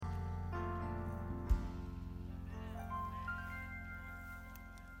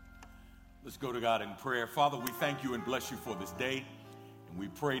Let's go to God in prayer. Father, we thank you and bless you for this day. And we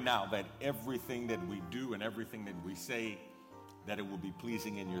pray now that everything that we do and everything that we say, that it will be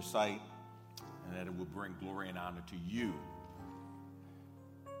pleasing in your sight and that it will bring glory and honor to you.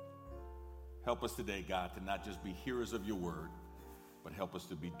 Help us today, God, to not just be hearers of your word, but help us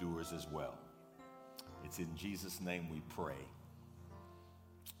to be doers as well. It's in Jesus' name we pray.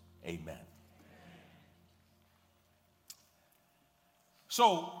 Amen.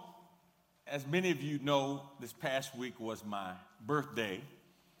 So, as many of you know, this past week was my birthday,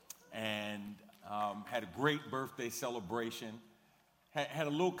 and had a great birthday celebration. Had a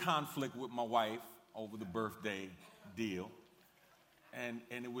little conflict with my wife over the birthday deal, and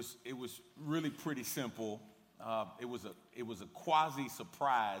it was really pretty simple. It was a quasi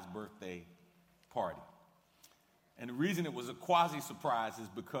surprise birthday party, and the reason it was a quasi surprise is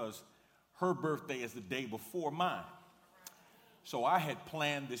because her birthday is the day before mine. So I had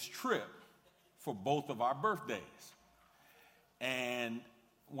planned this trip for both of our birthdays. And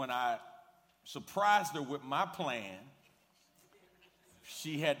when I surprised her with my plan,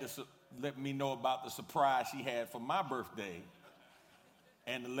 she had to let me know about the surprise she had for my birthday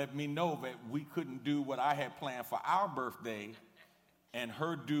and to let me know that we couldn't do what I had planned for our birthday and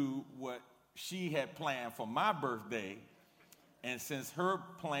her do what she had planned for my birthday. And since her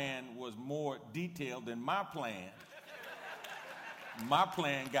plan was more detailed than my plan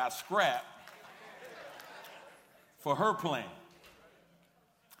got scrapped for her plan.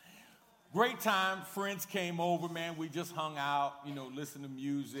 Great time. Friends came over, man. We just hung out, listened to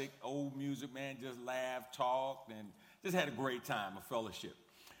music, old music, man. Just laughed, talked, and just had a great time, a fellowship.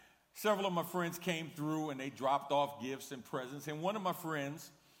 Several of my friends came through, and they dropped off gifts and presents. And one of my friends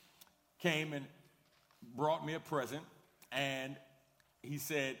came and brought me a present, and he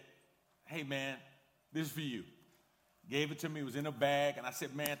said, "Hey, man, this is for you." Gave it to me. It was in a bag, and I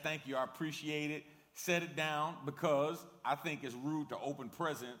said, "Man, thank you. I appreciate it." Set it down because I think it's rude to open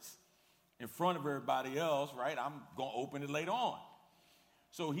presents in front of everybody else, right? I'm going to open it later on.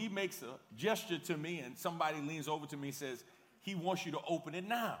 So he makes a gesture to me, and somebody leans over to me and says, he wants you to open it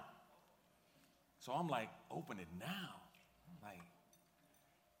now. So I'm like, open it now? I'm like,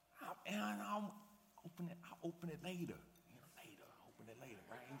 I'll open it later. I'll open it later,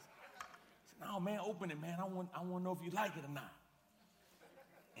 right? He said, "No, man, open it, man. I want to know if you like it or not."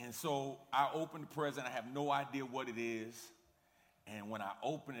 And so I opened the present. I have no idea what it is. And when I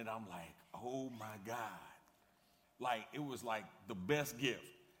open it, I'm like, oh my God. Like, it was like the best gift.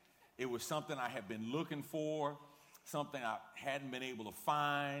 It was something I had been looking for, something I hadn't been able to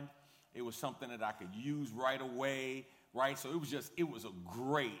find. It was something that I could use right away, right? So it was a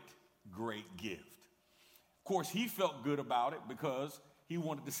great, great gift. Of course, he felt good about it because he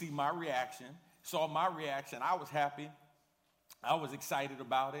wanted to see my reaction, saw my reaction. I was happy. I was excited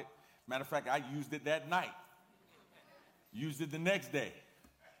about it. Matter of fact, I used it that night. Used it the next day.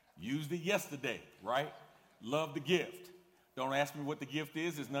 Used it yesterday, right? Love the gift. Don't ask me what the gift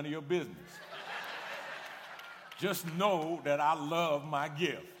is. It's none of your business. Just know that I love my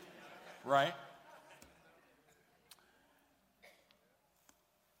gift, right?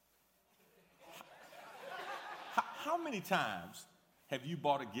 How many times have you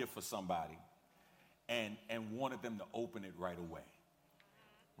bought a gift for somebody and wanted them to open it right away,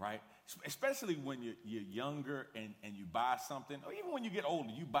 right? Especially when you're younger and you buy something, or even when you get older,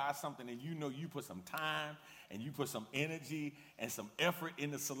 you buy something and you put some time and you put some energy and some effort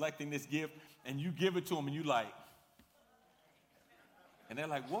into selecting this gift, and you give it to them and you like, and they're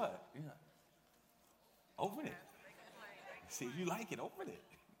like, "What?" Open it. See if you like it, open it.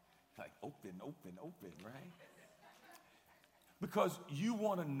 Like, open, right? Because you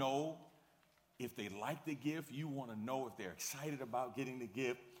want to know if they like the gift. You want to know if they're excited about getting the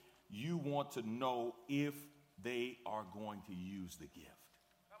gift. You want to know if they are going to use the gift.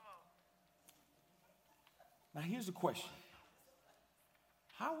 Now, here's the question.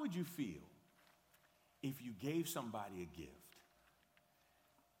 How would you feel if you gave somebody a gift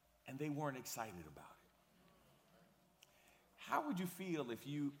and they weren't excited about it? How would you feel if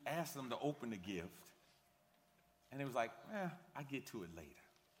you asked them to open the gift and it was like, I'll get to it later?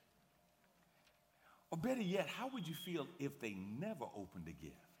 Or better yet, how would you feel if they never opened the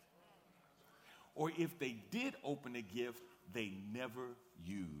gift? Or if they did open the gift, they never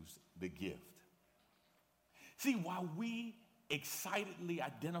used the gift? See, while we excitedly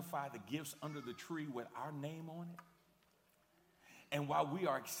identify the gifts under the tree with our name on it, and while we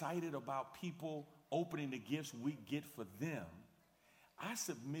are excited about people opening the gifts we get for them, I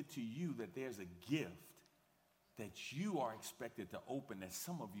submit to you that there's a gift that you are expected to open that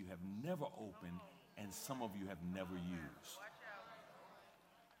some of you have never opened and some of you have never used.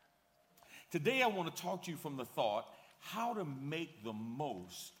 Today I want to talk to you from the thought, how to make the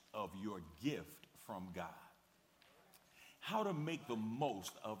most of your gift from God. How to make the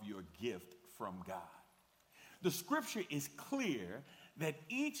most of your gift from God. The scripture is clear that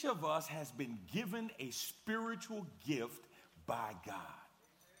each of us has been given a spiritual gift by God.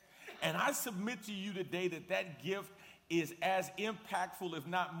 And I submit to you today that that gift is as impactful, if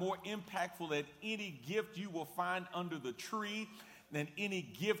not more impactful, than any gift you will find under the tree, than any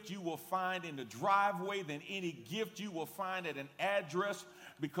gift you will find in the driveway, than any gift you will find at an address,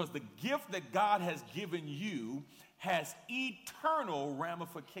 because the gift that God has given you has eternal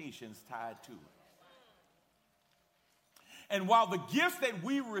ramifications tied to it. And while the gifts that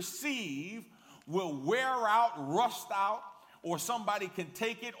we receive will wear out, rust out, or somebody can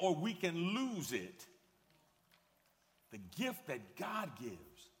take it or we can lose it, the gift that God gives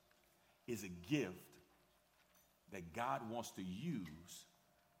is a gift that God wants to use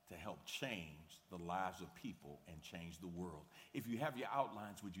to help change the lives of people and change the world. If you have your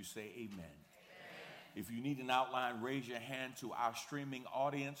outlines, would you say amen? Amen. If you need an outline, raise your hand to our streaming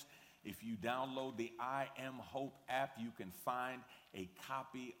audience. If you download the I Am Hope app, you can find a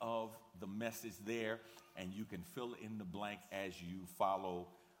copy of the message there, and you can fill in the blank as you follow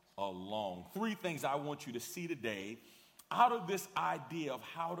along. 3 things I want you to see today out of this idea of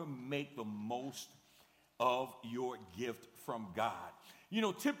how to make the most of your gift from God. You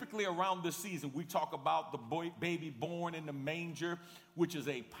know, typically around this season, we talk about the baby born in the manger, which is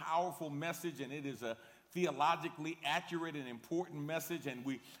a powerful message, and it is a theologically accurate and important message, and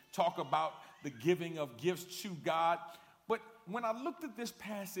we talk about the giving of gifts to God. But when I looked at this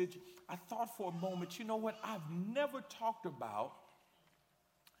passage, I thought for a moment, you know what? I've never talked about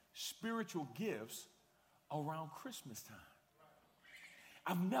spiritual gifts around Christmas time.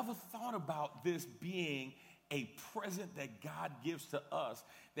 I've never thought about this being a present that God gives to us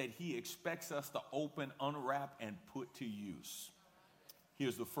that he expects us to open, unwrap, and put to use.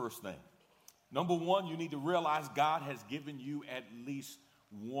 Here's the first thing. Number 1, you need to realize God has given you at least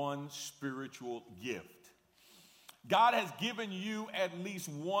one spiritual gift. God has given you at least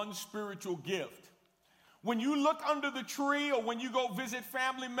one spiritual gift. When you look under the tree or when you go visit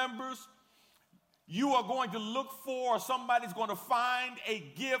family members, you are going to look for, or somebody's going to find a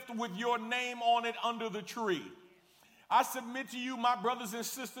gift with your name on it under the tree. I submit to you, my brothers and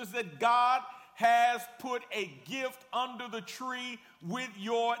sisters, that God has put a gift under the tree with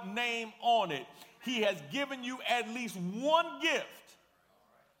your name on it. He has given you at least one gift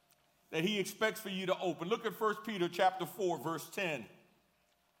that he expects for you to open. Look at 1 Peter chapter 4, verse 10.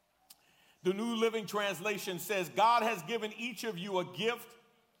 The New Living Translation says, God has given each of you a gift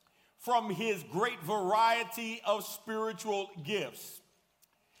from his great variety of spiritual gifts.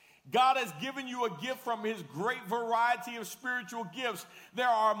 God has given you a gift from his great variety of spiritual gifts. There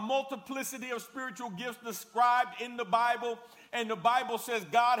are a multiplicity of spiritual gifts described in the Bible, and the Bible says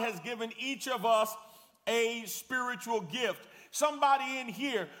God has given each of us a spiritual gift. Somebody in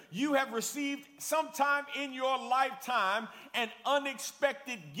here, you have received sometime in your lifetime an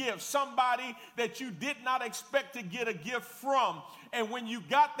unexpected gift, somebody that you did not expect to get a gift from. And when you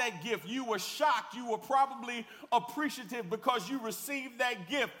got that gift, you were shocked. You were probably appreciative because you received that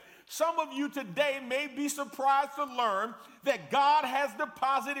gift. Some of you today may be surprised to learn that God has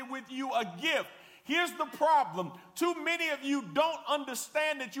deposited with you a gift. Here's the problem. Too many of you don't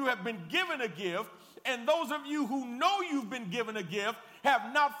understand that you have been given a gift, and those of you who know you've been given a gift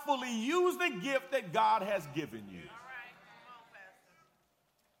have not fully used the gift that God has given you. All right. Come on, Pastor.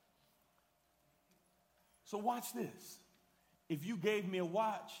 So watch this. If you gave me a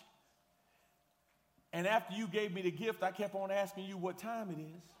watch, and after you gave me the gift, I kept on asking you what time it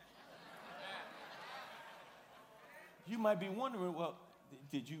is, you might be wondering, well,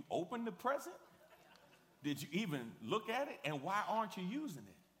 did you open the present? Did you even look at it? And why aren't you using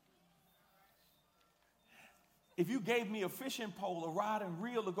it? If you gave me a fishing pole, a rod and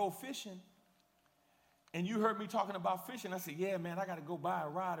reel to go fishing, and you heard me talking about fishing, I said, yeah, man, I got to go buy a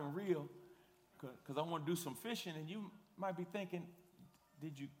rod and reel because I want to do some fishing. And you might be thinking,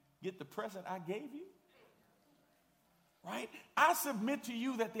 did you get the present I gave you? Right? I submit to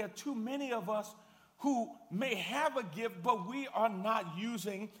you that there are too many of us who may have a gift, but we are not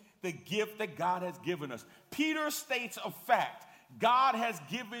using the gift that God has given us. Peter states a fact. God has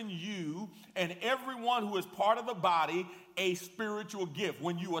given you and everyone who is part of the body a spiritual gift.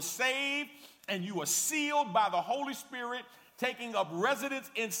 When you are saved and you are sealed by the Holy Spirit, taking up residence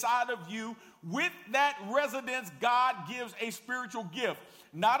inside of you, with that residence, God gives a spiritual gift.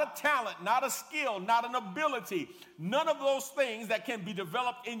 Not a talent, not a skill, not an ability. None of those things that can be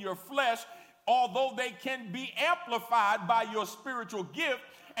developed in your flesh. although they can be amplified by your spiritual gift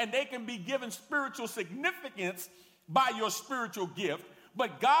and they can be given spiritual significance by your spiritual gift,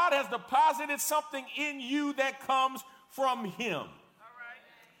 but God has deposited something in you that comes from him.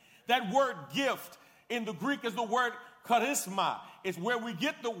 That word gift in the Greek is the word charisma. It's where we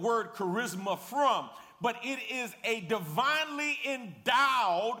get the word charisma from, but it is a divinely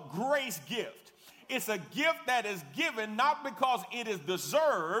endowed grace gift. It's a gift that is given not because it is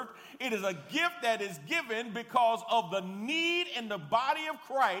deserved. It is a gift that is given because of the need in the body of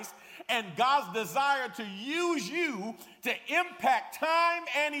Christ and God's desire to use you to impact time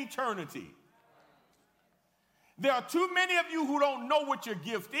and eternity. There are too many of you who don't know what your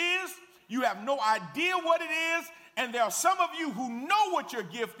gift is. You have no idea what it is. And there are some of you who know what your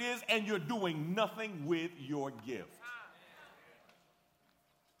gift is and you're doing nothing with your gift.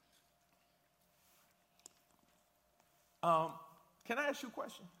 Can I ask you a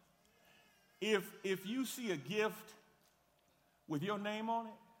question? If you see a gift with your name on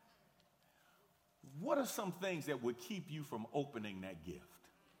it, what are some things that would keep you from opening that gift?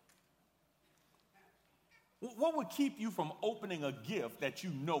 What would keep you from opening a gift that you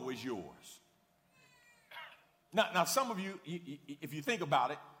know is yours? Now some of you, if you think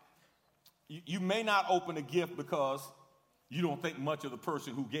about it, you may not open a gift because you don't think much of the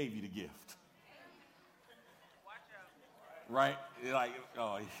person who gave you the gift. Right? You're like,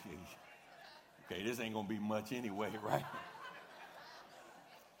 oh, okay, this ain't going to be much anyway, right?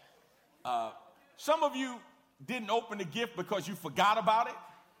 Some of you didn't open the gift because you forgot about it.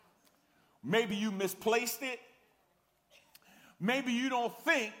 Maybe you misplaced it. Maybe you don't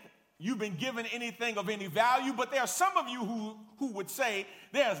think you've been given anything of any value, but there are some of you who would say,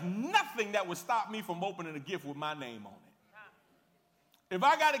 there's nothing that would stop me from opening a gift with my name on it. If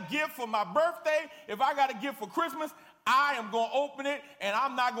I got a gift for my birthday, if I got a gift for Christmas, I am going to open it, and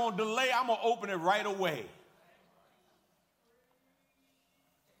I'm not going to delay. I'm going to open it right away.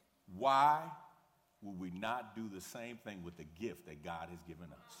 Why would we not do the same thing with the gift that God has given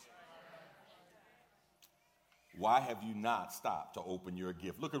us? Why have you not stopped to open your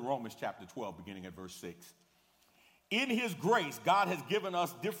gift? Look at Romans chapter 12, beginning at verse 6. In his grace, God has given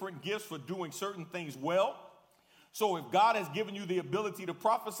us different gifts for doing certain things well. So if God has given you the ability to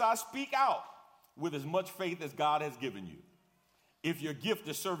prophesy, speak out with as much faith as God has given you. If your gift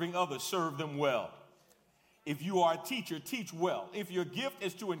is serving others, serve them well. If you are a teacher, teach well. If your gift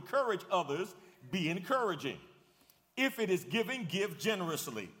is to encourage others, be encouraging. If it is giving, give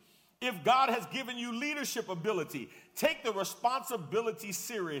generously. If God has given you leadership ability, take the responsibility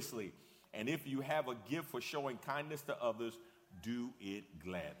seriously. And if you have a gift for showing kindness to others, do it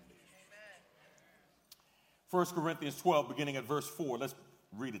gladly. 1 Corinthians 12, beginning at verse 4. Let's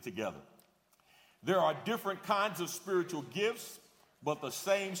read it together. There are different kinds of spiritual gifts, but the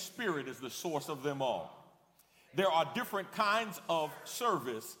same Spirit is the source of them all. There are different kinds of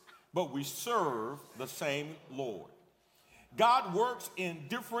service, but we serve the same Lord. God works in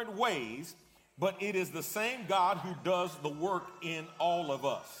different ways, but it is the same God who does the work in all of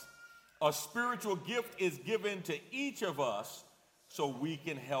us. A spiritual gift is given to each of us so we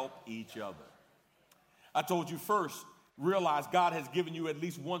can help each other. I told you first, realize God has given you at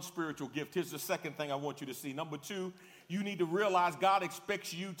least one spiritual gift. Here's the second thing I want you to see. Number two, you need to realize God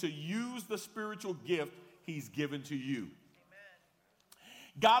expects you to use the spiritual gift he's given to you. Amen.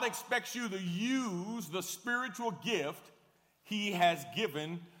 God expects you to use the spiritual gift he has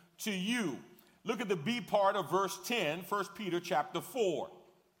given to you. Look at the B part of verse 10, 1 Peter chapter 4.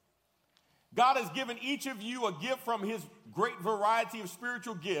 God has given each of you a gift from his great variety of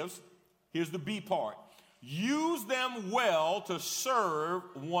spiritual gifts. Here's the B part. Use them well to serve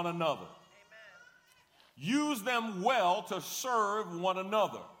one another. Amen. Use them well to serve one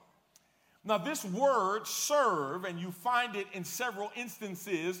another. Now, this word serve, and you find it in several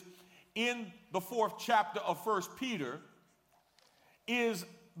instances in the 4th chapter of 1 Peter, is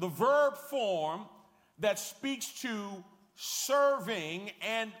the verb form that speaks to serving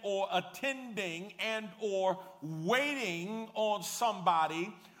and or attending and or waiting on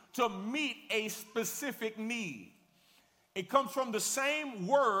somebody to meet a specific need. It comes from the same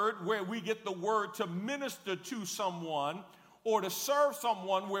word where we get the word to minister to someone or to serve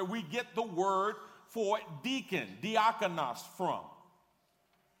someone, where we get the word for deacon, diakonos, from.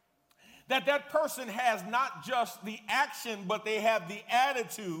 That person has not just the action, but they have the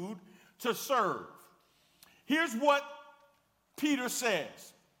attitude to serve. Here's what Peter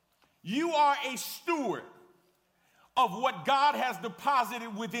says. You are a steward of what God has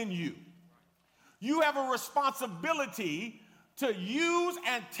deposited within you. You have a responsibility to use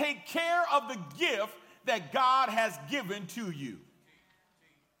and take care of the gift that God has given to you.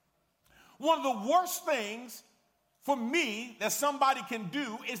 One of the worst things for me that somebody can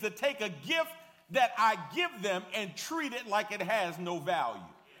do is to take a gift that I give them and treat it like it has no value.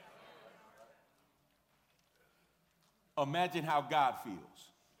 Imagine how God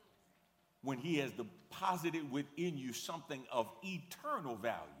feels when he has deposited within you something of eternal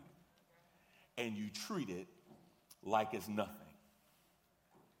value and you treat it like it's nothing.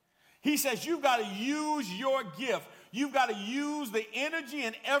 He says you've got to use your gift. You've got to use the energy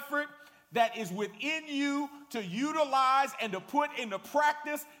and effort that is within you to utilize and to put into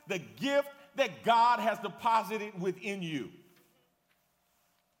practice the gift that God has deposited within you.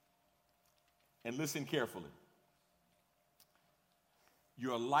 And listen carefully.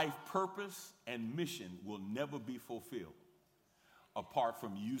 Your life purpose and mission will never be fulfilled apart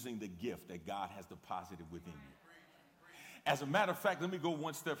from using the gift that God has deposited within you. As a matter of fact, let me go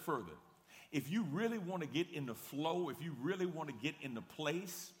one step further. If you really want to get in the flow, if you really want to get in the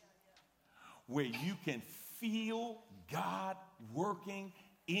place where you can feel God working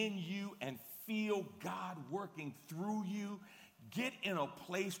in you and feel God working through you, get in a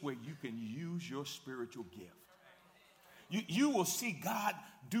place where you can use your spiritual gift. You will see God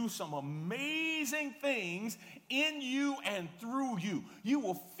do some amazing things in you and through you. You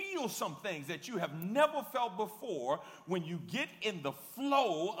will feel some things that you have never felt before when you get in the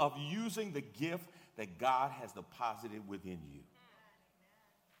flow of using the gift that God has deposited within you.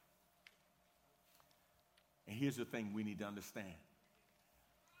 And here's the thing we need to understand.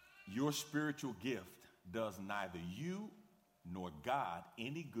 Your spiritual gift does neither you nor God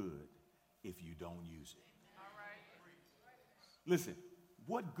any good if you don't use it. Listen,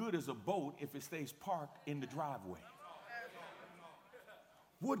 what good is a boat if it stays parked in the driveway?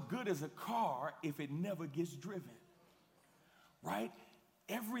 What good is a car if it never gets driven? Right?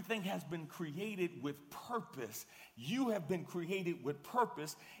 Everything has been created with purpose. You have been created with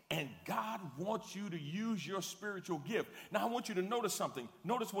purpose, and God wants you to use your spiritual gift. Now, I want you to notice something.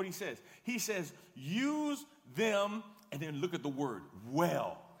 Notice what he says. He says, use them, and then look at the word,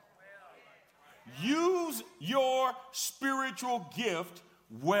 well. Use your spiritual gift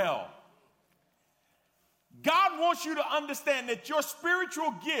well. God wants you to understand that your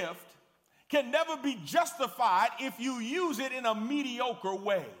spiritual gift can never be justified if you use it in a mediocre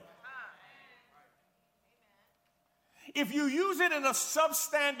way. If you use it in a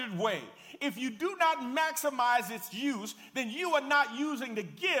substandard way, if you do not maximize its use, then you are not using the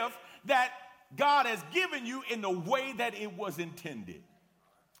gift that God has given you in the way that it was intended.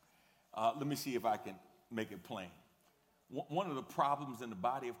 Let me see if I can make it plain. One of the problems in the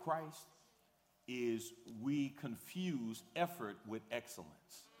body of Christ is we confuse effort with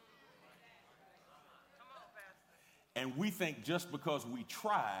excellence. And we think just because we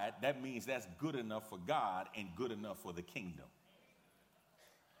tried, that means that's good enough for God and good enough for the kingdom.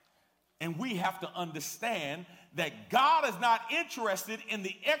 And we have to understand that God is not interested in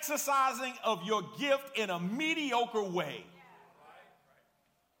the exercising of your gift in a mediocre way.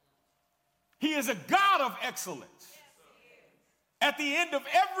 He is a God of excellence. At the end of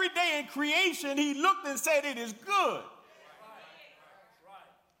every day in creation, he looked and said, it is good.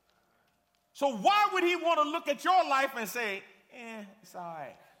 So why would he want to look at your life and say, it's all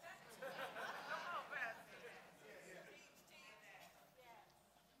right?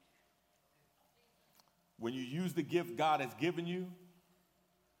 When you use the gift God has given you,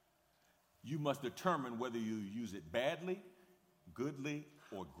 you must determine whether you use it badly, goodly,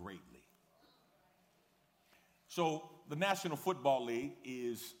 or greatly. So the National Football League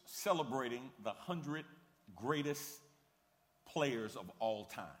is celebrating the 100 greatest players of all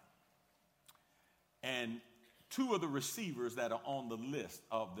time. And two of the receivers that are on the list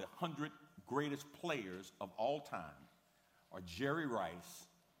of the 100 greatest players of all time are Jerry Rice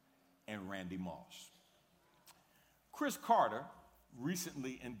and Randy Moss. Chris Carter,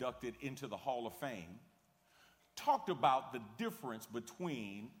 recently inducted into the Hall of Fame, talked about the difference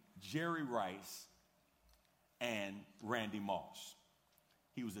between Jerry Rice and Randy Moss.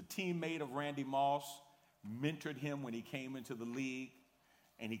 He was a teammate of Randy Moss, mentored him when he came into the league,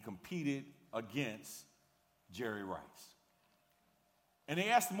 and he competed against Jerry Rice. And they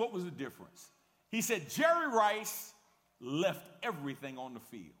asked him what was the difference. He said Jerry Rice left everything on the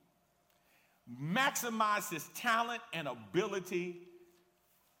field, maximized his talent and ability.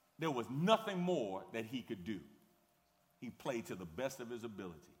 There was nothing more that he could do. He played to the best of his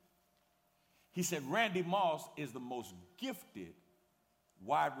ability. He said Randy Moss is the most gifted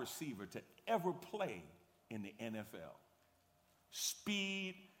wide receiver to ever play in the NFL.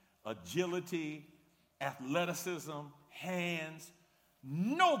 Speed, agility, athleticism, hands.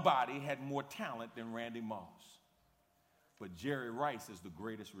 Nobody had more talent than Randy Moss. but Jerry Rice is the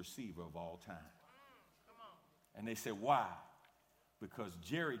greatest receiver of all time. Come on. And they said, why? Because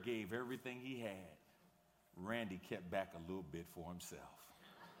Jerry gave everything he had. Randy kept back a little bit for himself.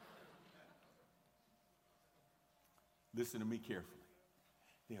 Listen to me carefully.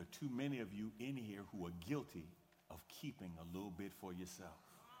 There are too many of you in here who are guilty of keeping a little bit for yourself.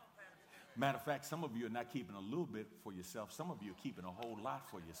 Matter of fact, some of you are not keeping a little bit for yourself. Some of you are keeping a whole lot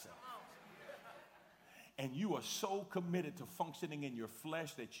for yourself. And you are so committed to functioning in your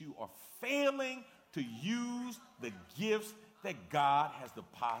flesh that you are failing to use the gifts that God has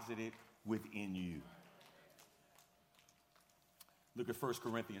deposited within you. Look at 1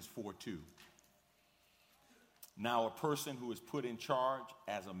 Corinthians 4:2. Now, a person who is put in charge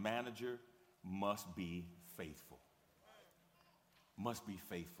as a manager must be faithful. Must be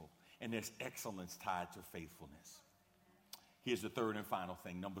faithful. And there's excellence tied to faithfulness. Here's the third and final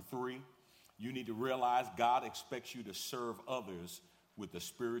thing. Number 3, you need to realize God expects you to serve others with the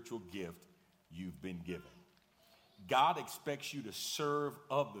spiritual gift you've been given. God expects you to serve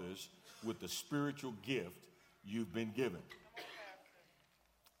others with the spiritual gift you've been given.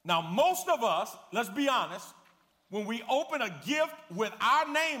 Now, most of us, let's be honest, when we open a gift with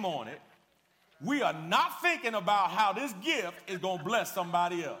our name on it, we are not thinking about how this gift is going to bless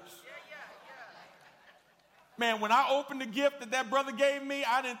somebody else. Man, when I opened the gift that brother gave me,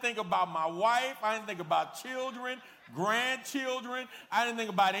 I didn't think about my wife. I didn't think about children, grandchildren. I didn't think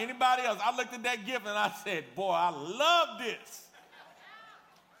about anybody else. I looked at that gift and I said, boy, I love this.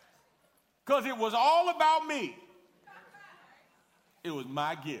 Because it was all about me. It was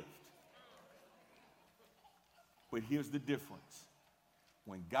my gift. But here's the difference.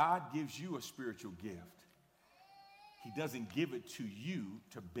 When God gives you a spiritual gift, he doesn't give it to you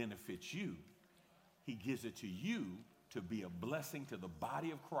to benefit you. He gives it to you to be a blessing to the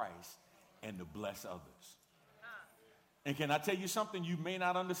body of Christ and to bless others. And can I tell you something you may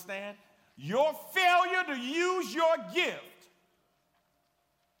not understand? Your failure to use your gift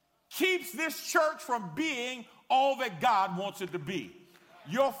keeps this church from being all that God wants it to be.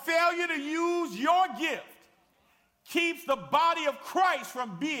 Your failure to use your gift keeps the body of Christ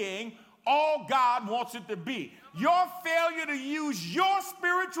from being all God wants it to be. Your failure to use your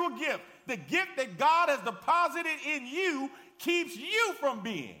spiritual gift, the gift that God has deposited in you, keeps you from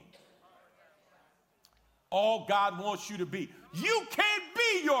being all God wants you to be. You can't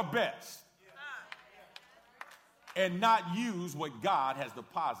be your best and not use what God has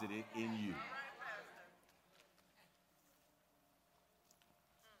deposited in you.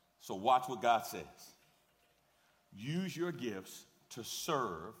 So watch what God says. Use your gifts to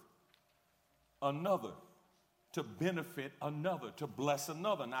serve another, to benefit another, to bless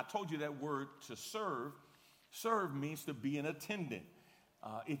another. And I told you that word to serve. Serve means to be an attendant.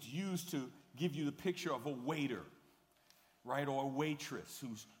 It's used to give you the picture of a waiter, right, or a waitress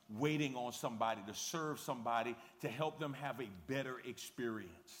who's waiting on somebody, to serve somebody, to help them have a better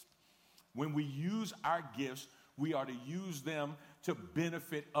experience. When we use our gifts, we are to use them to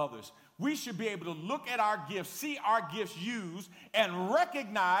benefit others. We should be able to look at our gifts, see our gifts used, and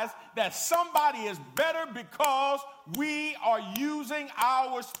recognize that somebody is better because we are using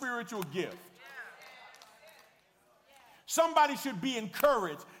our spiritual gift. Somebody should be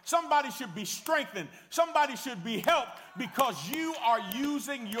encouraged. Somebody should be strengthened. Somebody should be helped because you are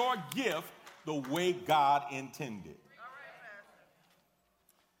using your gift the way God intended.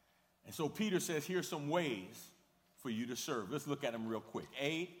 And so Peter says, here's some ways for you to serve. Let's look at them real quick.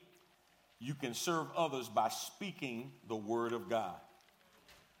 A, you can serve others by speaking the word of God.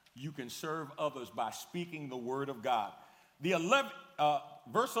 You can serve others by speaking the word of God.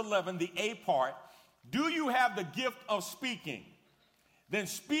 Verse 11, the A part, do you have the gift of speaking? Then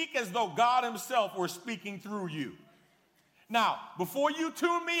speak as though God himself were speaking through you. Now, before you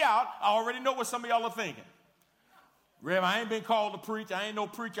tune me out, I already know what some of y'all are thinking. Rev, I ain't been called to preach. I ain't no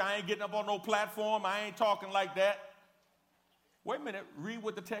preacher. I ain't getting up on no platform. I ain't talking like that. Wait a minute. Read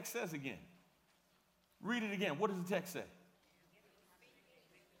what the text says again. Read it again. What does the text say?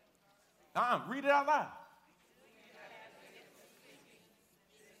 Read it out loud.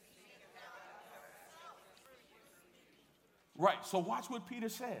 Right. So watch what Peter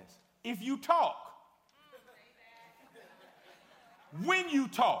says. If you talk, when you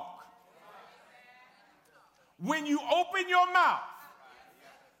talk, when you open your mouth,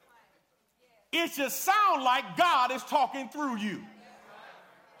 it should sound like God is talking through you.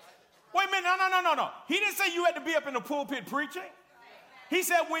 Wait a minute, no. He didn't say you had to be up in the pulpit preaching. He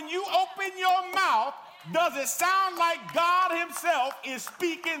said when you open your mouth, does it sound like God himself is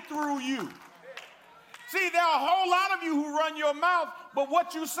speaking through you? See, there are a whole lot of you who run your mouth, but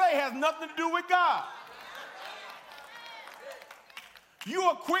what you say has nothing to do with God. You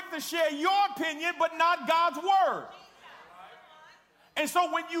are quick to share your opinion, but not God's word. And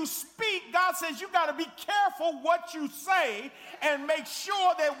so when you speak, God says you got to be careful what you say and make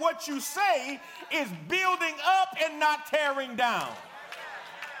sure that what you say is building up and not tearing down.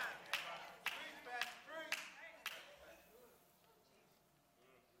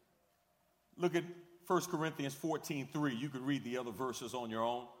 Look at 1 Corinthians 14:3. You could read the other verses on your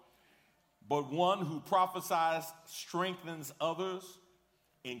own. But one who prophesies strengthens others,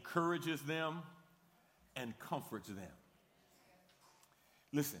 encourages them, and comforts them.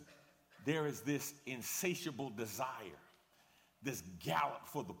 Listen, there is this insatiable desire, this gallop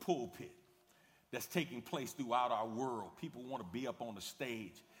for the pulpit that's taking place throughout our world. People want to be up on the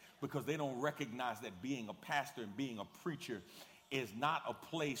stage because they don't recognize that being a pastor and being a preacher is not a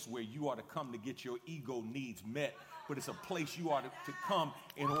place where you are to come to get your ego needs met, but it's a place you are to come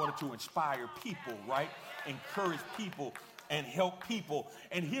in order to inspire people, right? Encourage people and help people.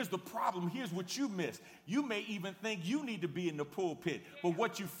 And here's the problem. Here's what you miss. You may even think you need to be in the pulpit, but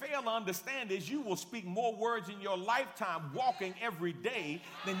what you fail to understand is you will speak more words in your lifetime walking every day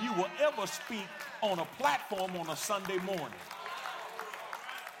than you will ever speak on a platform on a Sunday morning.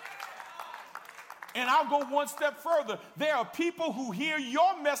 And I'll go one step further. There are people who hear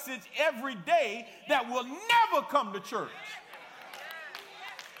your message every day that will never come to church.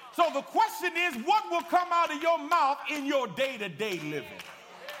 So the question is, what will come out of your mouth in your day-to-day living?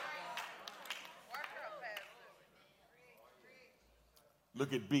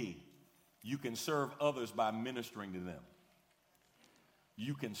 Look at B. You can serve others by ministering to them.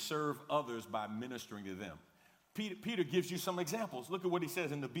 You can serve others by ministering to them. Peter gives you some examples. Look at what he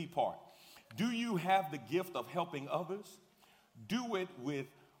says in the B part. Do you have the gift of helping others? Do it with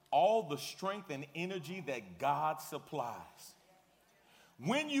all the strength and energy that God supplies.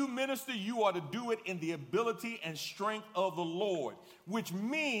 When you minister, you are to do it in the ability and strength of the Lord, which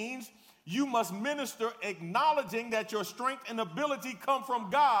means you must minister acknowledging that your strength and ability come from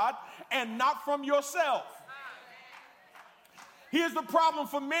God and not from yourself. Here's the problem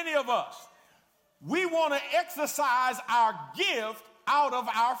for many of us. We want to exercise our gift out of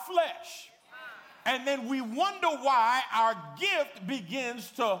our flesh. And then we wonder why our gift begins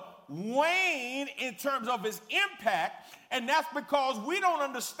to wane in terms of its impact. And that's because we don't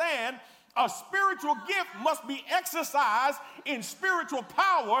understand a spiritual gift must be exercised in spiritual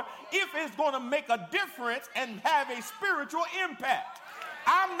power if it's going to make a difference and have a spiritual impact.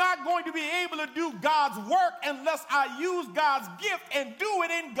 I'm not going to be able to do God's work unless I use God's gift and do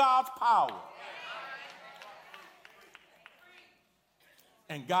it in God's power.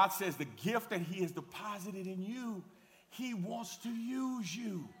 And God says the gift that he has deposited in you, he wants to use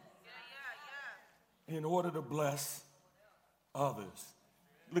you in order to bless others.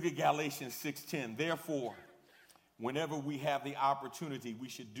 Look at Galatians 6:10. Therefore, whenever we have the opportunity, we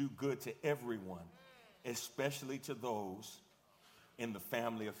should do good to everyone, especially to those in the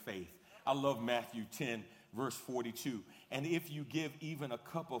family of faith. I love Matthew 10, verse 42. And if you give even a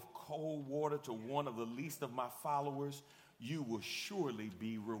cup of cold water to one of the least of my followers, you will surely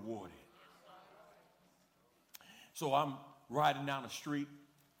be rewarded. So I'm riding down the street,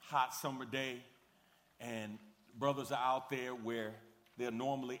 hot summer day, and brothers are out there where they're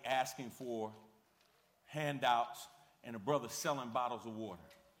normally asking for handouts, and a brother selling bottles of water.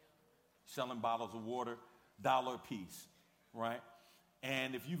 Selling bottles of water, $1 a piece, right?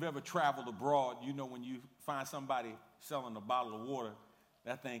 And if you've ever traveled abroad, you know when you find somebody selling a bottle of water,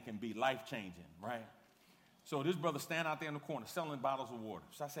 that thing can be life-changing, right? So this brother stand out there in the corner selling bottles of water.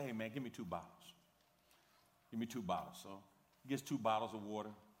 So I say, hey, man, give me 2 bottles. Give me 2 bottles. So he gets 2 bottles of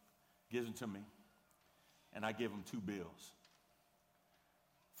water, gives them to me, and I give him 2 bills.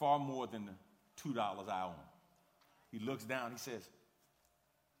 Far more than the $2 I owe him. He looks down, he says,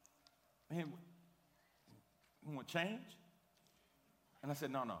 man, you want change? And I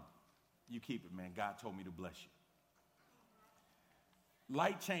said, no, you keep it, man. God told me to bless you.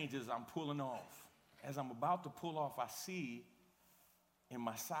 Light changes, I'm pulling off. As I'm about to pull off, I see in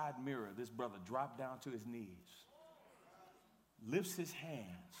my side mirror this brother drop down to his knees, lifts his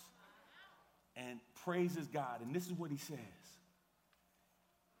hands, and praises God. And this is what he says.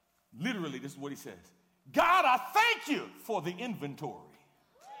 Literally, this is what he says. God, I thank you for the inventory.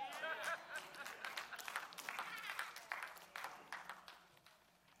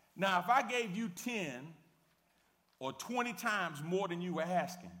 Now, if I gave you 10 or 20 times more than you were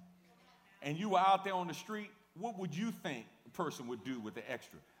asking, and you were out there on the street, what would you think a person would do with the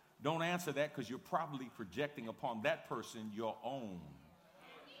extra? Don't answer that because you're probably projecting upon that person your own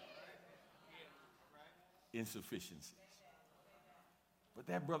insufficiencies. But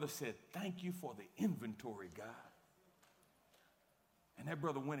that brother said, thank you for the inventory, God. And that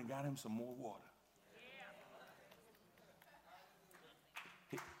brother went and got him some more water.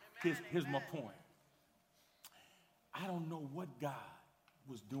 Here's my point. I don't know what God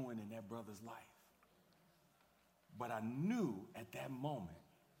was doing in that brother's life, but I knew at that moment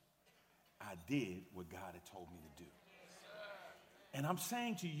I did what God had told me to do. And I'm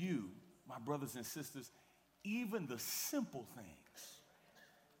saying to you, my brothers and sisters, even the simple things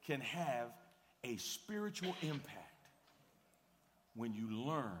can have a spiritual impact when you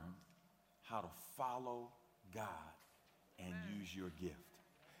learn how to follow God and use your gift.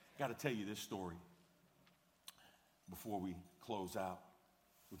 Got to tell you this story before we close out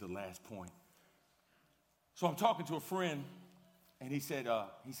with the last point. So I'm talking to a friend, and he said,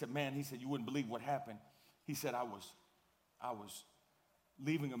 man, you wouldn't believe what happened. He said, I was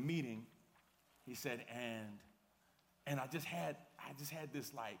leaving a meeting. He said, and I just had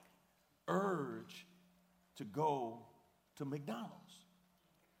this like urge to go to McDonald's.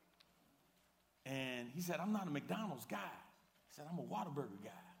 And he said, I'm not a McDonald's guy. He said, I'm a Whataburger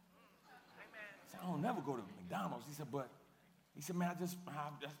guy. He said, I don't never go to McDonald's. He said, man, I just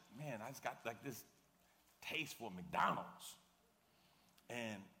got like this taste for McDonald's.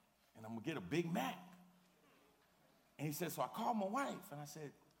 And I'm gonna get a Big Mac. And he said, so I called my wife and I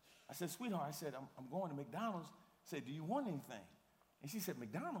said, sweetheart, I'm going to McDonald's. I said, do you want anything? And she said,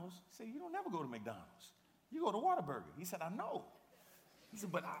 McDonald's? I said, you don't never go to McDonald's. You go to Whataburger. He said, I know. He said,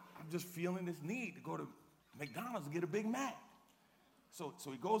 but I'm just feeling this need to go to McDonald's to get a Big Mac. So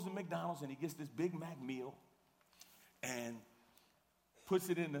he goes to McDonald's and he gets this Big Mac meal and puts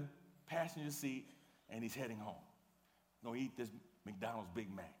it in the passenger seat and he's heading home. Gonna eat this McDonald's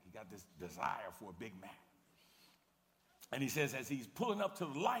Big Mac. He got this desire for a Big Mac. And he says, as he's pulling up to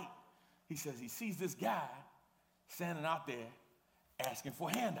the light, he says he sees this guy standing out there asking for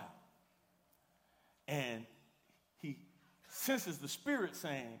a handout. And he senses the Spirit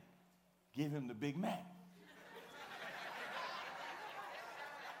saying, give him the Big Mac.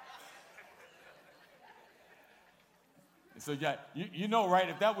 So yeah, you know, right?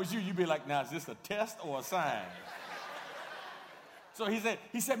 If that was you, you'd be like, now, is this a test or a sign? So he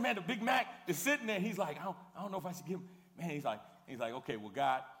said, man, the Big Mac is sitting there. He's like, I don't know if I should give him. Man, he's like, okay, well,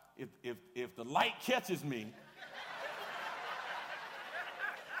 God, if the light catches me,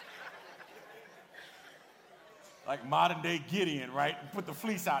 like modern day Gideon, right? Put the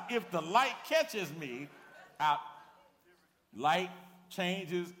fleece out. If the light catches me out, light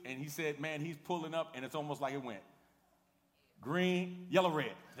changes, and he said, man, he's pulling up, and it's almost like it went green, yellow,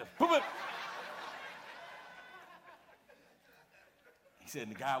 red. Just boom, boom. He said,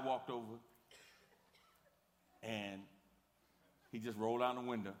 and the guy walked over, and he just rolled down the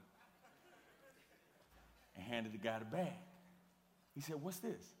window and handed the guy the bag. He said, what's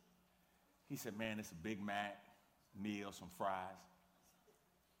this? He said, man, it's a Big Mac meal, some fries.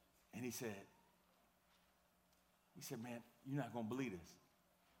 And he said, man, you're not going to believe this.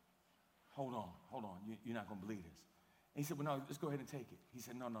 Hold on. You're not going to believe this. And he said, well, no, just go ahead and take it. He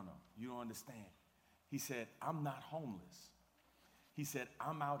said, no, you don't understand. He said, I'm not homeless. He said,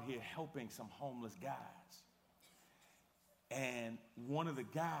 I'm out here helping some homeless guys. And one of the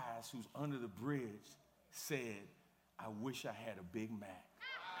guys who's under the bridge said, I wish I had a Big Mac.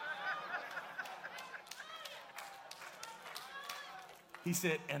 He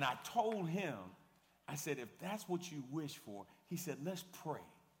said, and I told him, I said, if that's what you wish for, he said, let's pray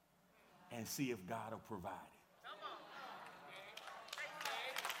and see if God will provide it.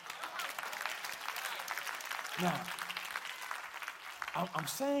 Now, I'm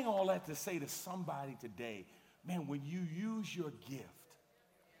saying all that to say to somebody today, man, when you use your gift,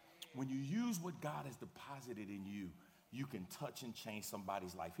 when you use what God has deposited in you, you can touch and change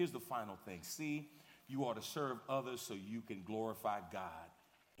somebody's life. Here's the final thing. See, you are to serve others so you can glorify God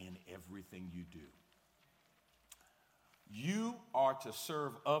in everything you do. You are to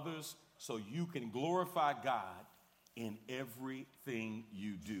serve others so you can glorify God in everything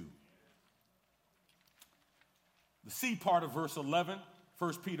you do. The C part of verse 11,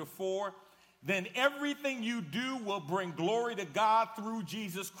 1 Peter 4, then everything you do will bring glory to God through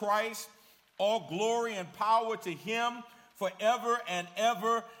Jesus Christ. All glory and power to him forever and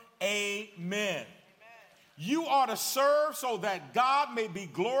ever. Amen. You are to serve so that God may be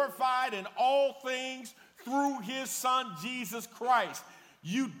glorified in all things through his Son, Jesus Christ.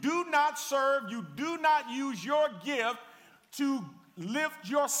 You do not serve, you do not use your gift to lift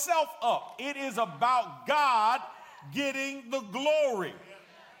yourself up. It is about God getting the glory.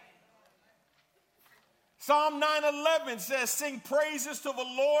 Psalm 9:11 says, sing praises to the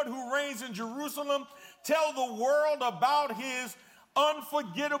Lord who reigns in Jerusalem. Tell the world about his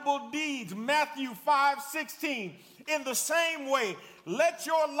unforgettable deeds. Matthew 5:16. In the same way, Let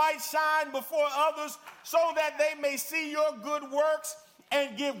your light shine before others so that they may see your good works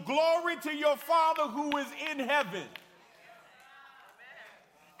and give glory to your Father who is in heaven.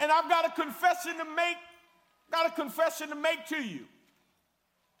 And I've got a confession to make to you.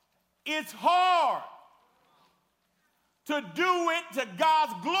 It's hard to do it to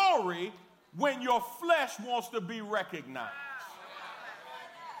God's glory when your flesh wants to be recognized.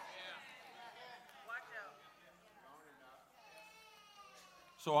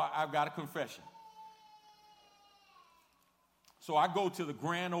 So I've got a confession. So I go to the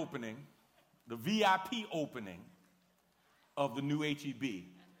grand opening, the VIP opening of the new HEB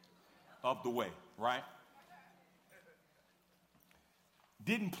of the Way, right?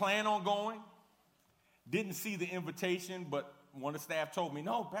 Didn't plan on going. Didn't see the invitation, but one of the staff told me,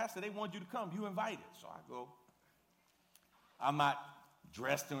 no, Pastor, they want you to come. You invited. So I go. I'm not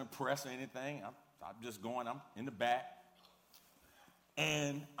dressed to impress or anything. I'm just going. I'm in the back.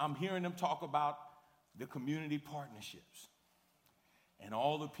 And I'm hearing them talk about the community partnerships and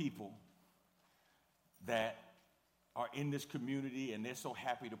all the people that are in this community, and they're so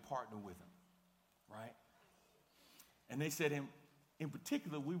happy to partner with them, right? And they said, in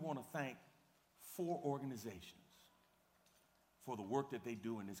particular, we want to thank 4 organizations for the work that they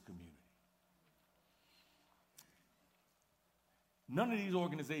do in this community. None of these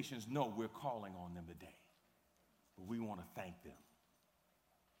organizations know we're calling on them today, but we want to thank them.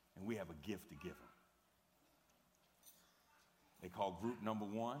 And we have a gift to give them. They call group number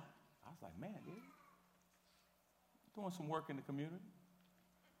 1. I was like, man, dude, doing some work in the community.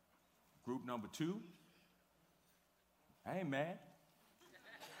 Group number 2, I ain't mad.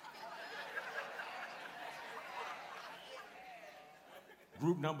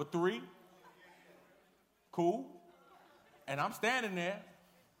 Group number 3, cool. And I'm standing there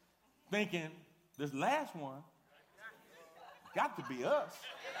thinking, this last one got to be us.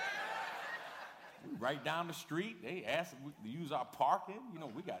 We right down the street. They asked us to use our parking. You know,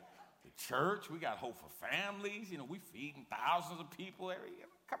 we got the church. We got Hope for Families. You know, we feeding thousands of people every year.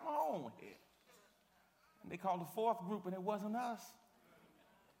 Come on here. And they called the 4th group, and it wasn't us.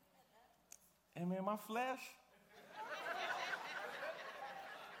 And man, my flesh.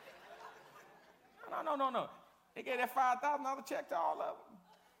 No. They gave that $5,000 check to all of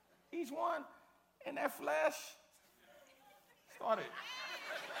them. Each one. And that flesh started.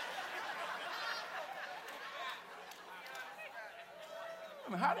 I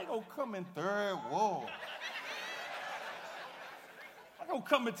mean, how they gonna come in third ward? How they gonna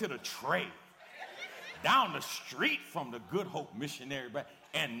come into the trade down the street from the Good Hope Missionary Bank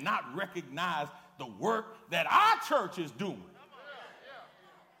and not recognize the work that our church is doing?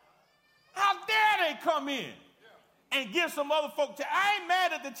 How dare they come in and give some other folk checks? I ain't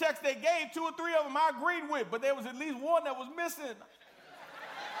mad at the checks they gave. 2 or 3 of them I agreed with, but there was at least one that was missing.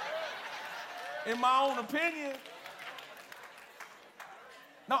 In my own opinion.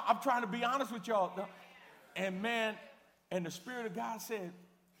 No, I'm trying to be honest with y'all. And man, and the Spirit of God said,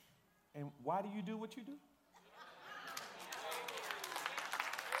 and why do you do what you do?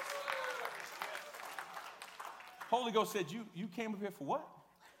 Holy Ghost said, you came up here for what?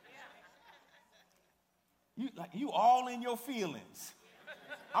 You all in your feelings.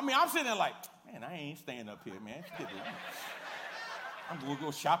 I mean, I'm sitting there like, man, I ain't staying up here, man. I'm going to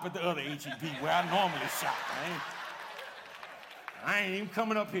go shop at the other HEB where I normally shop. I ain't even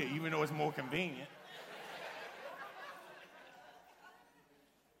coming up here, even though it's more convenient.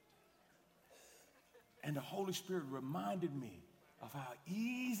 And the Holy Spirit reminded me of how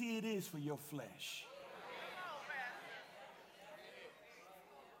easy it is for your flesh.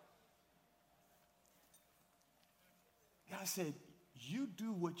 God said, you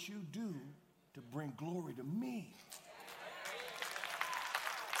do what you do to bring glory to me.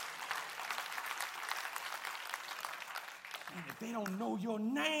 And if they don't know your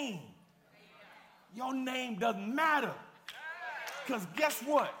name doesn't matter. Because guess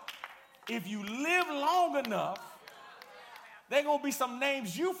what? If you live long enough, there are going to be some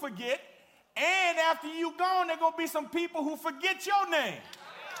names you forget, and after you gone, there are going to be some people who forget your name.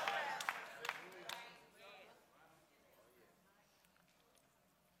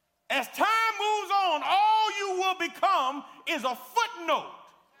 As time moves on, all you will become is a footnote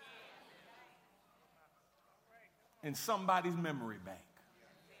in somebody's memory bank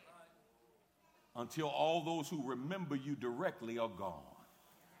until all those who remember you directly are gone.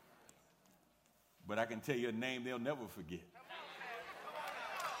 But I can tell you a name they'll never forget.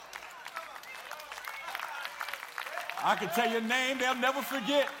 I can tell you a name they'll never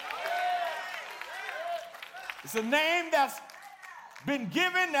forget. It's a name that's been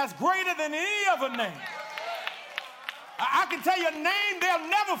given that's greater than any other name. I can tell you a name they'll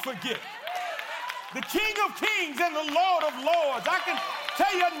never forget. The King of Kings and the Lord of Lords. I can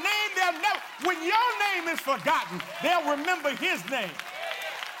tell you a name they'll never, when your name is forgotten, they'll remember his name.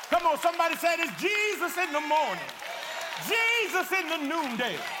 Come on, somebody said it's Jesus in the morning, Jesus in the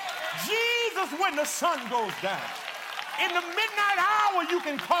noonday, Jesus when the sun goes down. In the midnight hour, you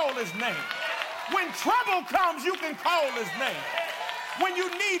can call his name. When trouble comes, you can call his name. When you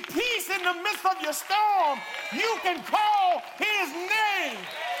need peace in the midst of your storm, you can call his name.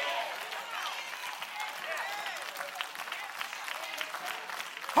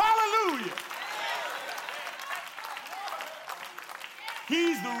 Hallelujah.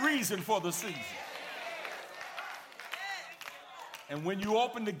 He's the reason for the season. And when you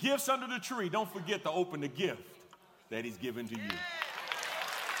open the gifts under the tree, don't forget to open the gift that he's given to you.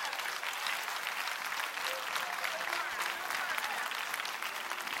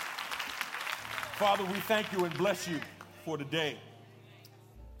 Father, we thank you and bless you for today.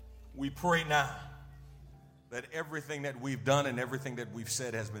 We pray now that everything that we've done and everything that we've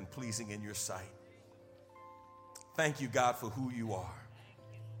said has been pleasing in your sight. Thank you, God, for who you are.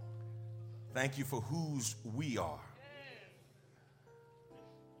 Thank you for whose we are.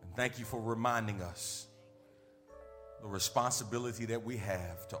 And thank you for reminding us the responsibility that we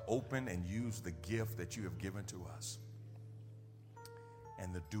have to open and use the gift that you have given to us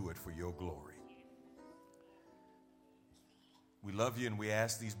and to do it for your glory. We love you and we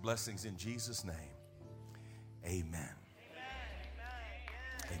ask these blessings in Jesus' name. Amen. Amen.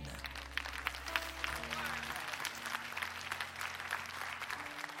 Amen.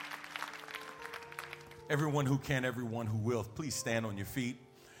 Everyone who can, everyone who will, please stand on your feet.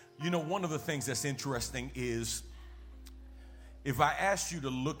 You know, one of the things that's interesting is if I asked you to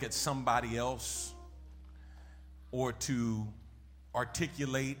look at somebody else or to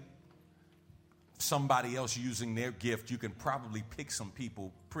articulate somebody else using their gift, you can probably pick some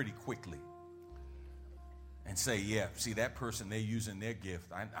people pretty quickly and say, yeah, see that person, they're using their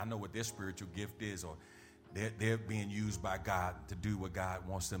gift. I know what their spiritual gift is, or they're being used by God to do what God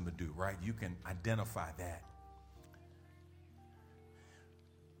wants them to do, right? You can identify that.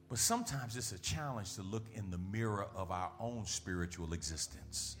 But sometimes it's a challenge to look in the mirror of our own spiritual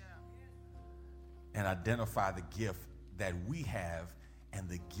existence and identify the gift that we have and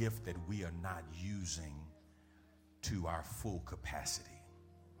the gift that we are not using to our full capacity.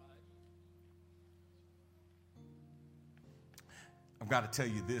 I've got to tell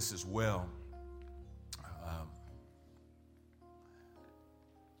you this as well.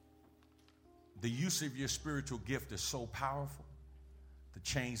 The use of your spiritual gift is so powerful to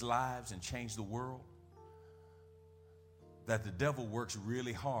change lives and change the world that the devil works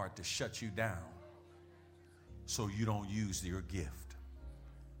really hard to shut you down so you don't use your gift.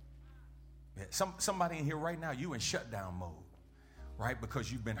 Somebody in here right now, you in shutdown mode, right?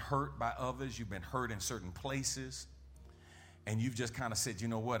 Because you've been hurt by others, you've been hurt in certain places, and you've just kind of said, you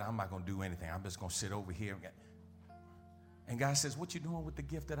know what, I'm not going to do anything. I'm just going to sit over here. And God says, what you doing with the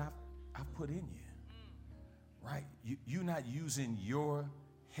gift that I've put in you, right? You're not using your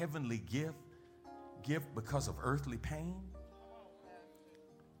heavenly gift because of earthly pain,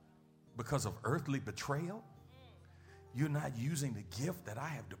 because of earthly betrayal. You're not using the gift that I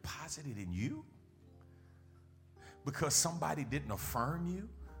have deposited in you because somebody didn't affirm you,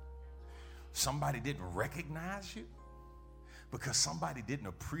 somebody didn't recognize you, because somebody didn't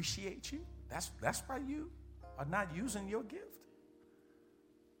appreciate you. That's why you are not using your gift.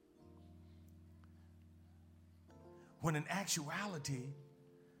 When in actuality,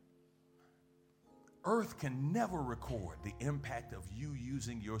 earth can never record the impact of you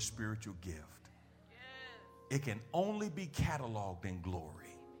using your spiritual gift. It can only be cataloged in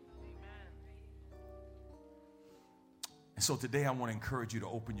glory. And so today I want to encourage you to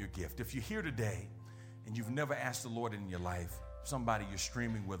open your gift. If you're here today and you've never asked the Lord in your life, somebody you're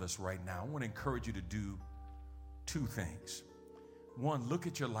streaming with us right now, I want to encourage you to do two things. One, look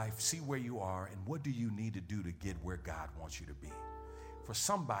at your life, see where you are, and what do you need to do to get where God wants you to be. For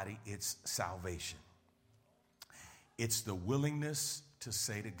somebody, it's salvation. It's the willingness to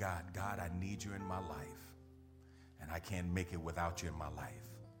say to God, God, I need you in my life, and I can't make it without you in my life.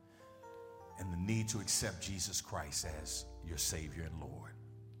 And the need to accept Jesus Christ as your Savior and Lord.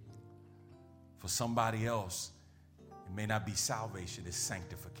 For somebody else, it may not be salvation, it's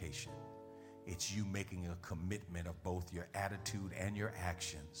sanctification. It's you making a commitment of both your attitude and your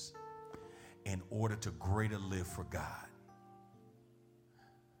actions in order to greater live for God.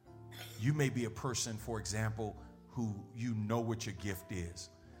 You may be a person, for example, who you know what your gift is.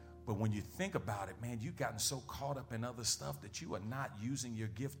 But when you think about it, man, you've gotten so caught up in other stuff that you are not using your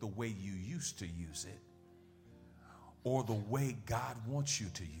gift the way you used to use it. or the way God wants you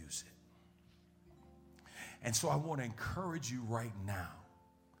to use it. And so I want to encourage you right now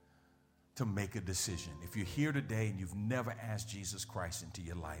to make a decision. If you're here today and you've never asked Jesus Christ into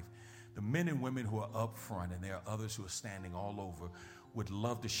your life, the men and women who are up front, and there are others who are standing all over, would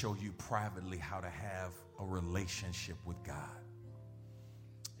love to show you privately how to have a relationship with God.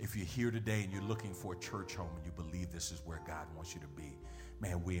 If you're here today and you're looking for a church home and you believe this is where God wants you to be,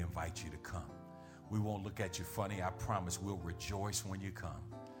 man, we invite you to come. We won't look at you funny. I promise we'll rejoice when you come,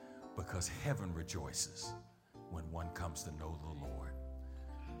 because heaven rejoices when one comes to know the Lord.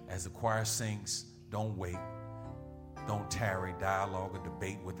 As the choir sings, don't wait, don't tarry, dialogue, or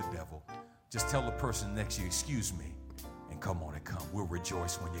debate with the devil. Just tell the person next to you, excuse me, and come on and come. We'll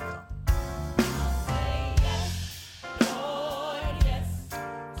rejoice when you come.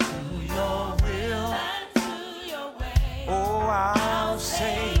 I'll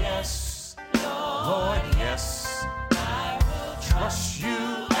say yes, Lord, yes. I will trust you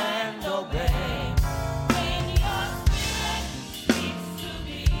and obey. When your spirit speaks to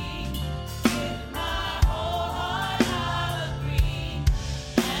me, with my whole heart I'll agree,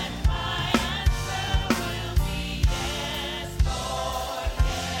 and my answer will be yes, Lord,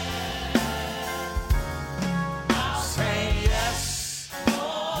 yes. I'll say yes,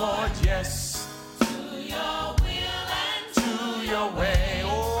 Lord, yes. Way.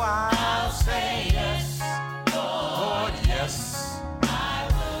 Oh, I'll say yes, Lord, yes. I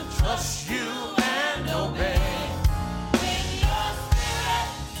will trust you and obey. When your spirit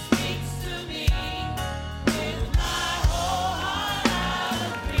speaks to me, with my whole heart I'll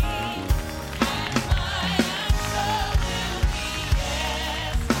agree, and my answer will be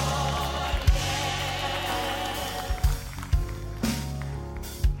yes, Lord,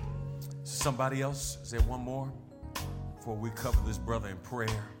 yes. Somebody else? Is there one more? Before we cover this brother in prayer.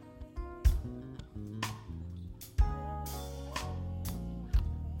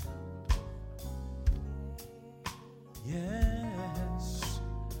 Yes,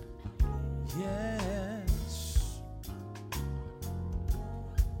 yes.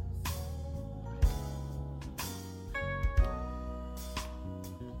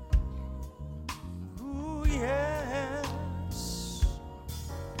 Ooh, yes.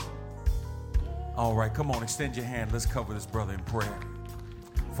 All right, come on, extend your hand. Let's cover this brother in prayer.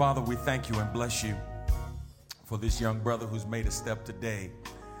 Father, we thank you and bless you for this young brother who's made a step today.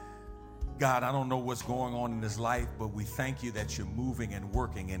 God, I don't know what's going on in his life, but we thank you that you're moving and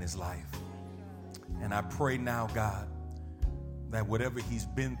working in his life. And I pray now, God, that whatever he's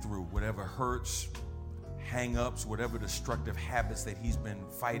been through, whatever hurts, hang-ups, whatever destructive habits that he's been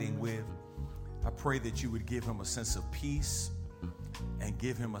fighting with, I pray that you would give him a sense of peace and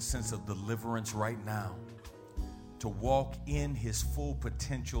give him a sense of deliverance right now to walk in his full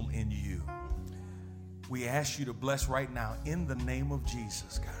potential in you. We ask you to bless right now in the name of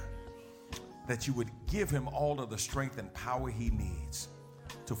Jesus, God, that you would give him all of the strength and power he needs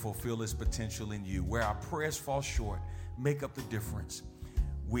to fulfill his potential in you. Where our prayers fall short, make up the difference.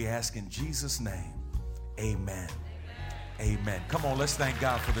 We ask in Jesus' name, amen. Amen. Come on, let's thank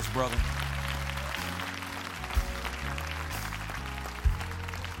God for this brother.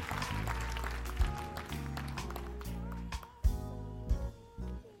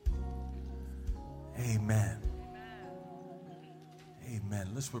 Amen. Amen.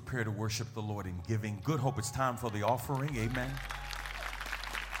 Let's prepare to worship the Lord in giving. Good Hope, it's time for the offering. Amen.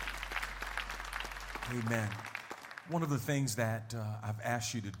 Amen. One of the things that I've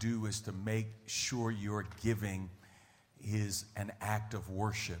asked you to do is to make sure your giving is an act of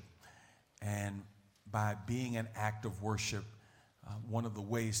worship. And by being an act of worship, one of the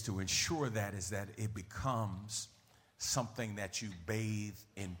ways to ensure that is that it becomes something that you bathe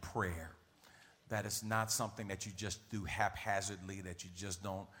in prayer. That it's not something that you just do haphazardly, that you just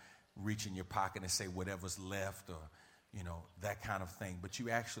don't reach in your pocket and say whatever's left or, that kind of thing. But you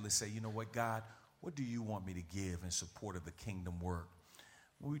actually say, you know what, God, what do you want me to give in support of the kingdom work?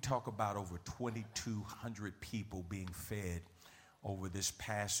 When we talk about over 2,200 people being fed over this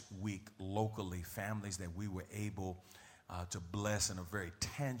past week locally, families that we were able to bless in a very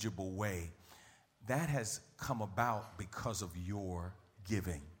tangible way, that has come about because of your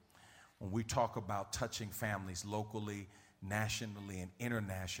giving. When we talk about touching families locally, nationally, and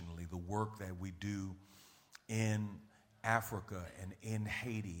internationally, the work that we do in Africa and in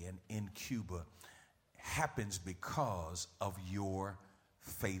Haiti and in Cuba happens because of your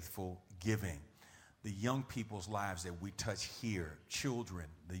faithful giving. The young people's lives that we touch here, children,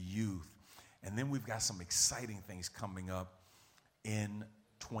 the youth, and then we've got some exciting things coming up in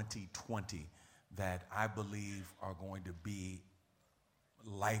 2020 that I believe are going to be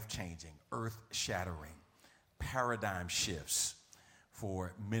life-changing, earth-shattering, paradigm shifts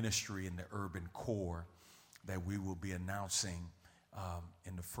for ministry in the urban core that we will be announcing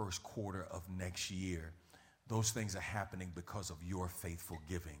in the first quarter of next year. Those things are happening because of your faithful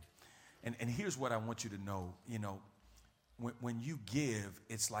giving. And here's what I want you to know. You know, when you give,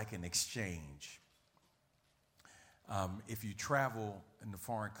 it's like an exchange. If you travel in the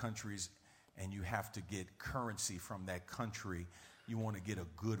foreign countries and you have to get currency from that country, you want to get a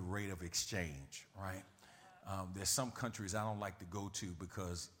good rate of exchange, right? There's some countries I don't like to go to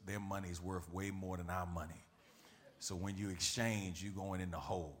because their money is worth way more than our money. So when you exchange, you're going in the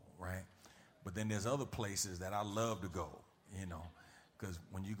hole, right? But then there's other places that I love to go, you know, because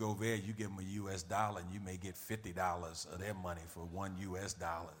when you go there, you give them a U.S. dollar and you may get $50 of their money for $1 U.S.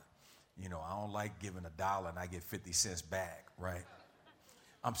 dollar. You know, I don't like giving $1 and I get 50 cents back, right?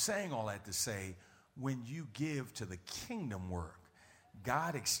 I'm saying all that to say, when you give to the kingdom work,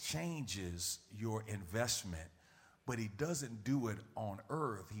 God exchanges your investment, but he doesn't do it on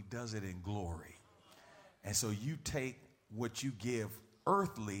earth. He does it in glory. And so you take what you give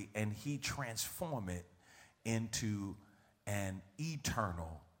earthly and he transform it into an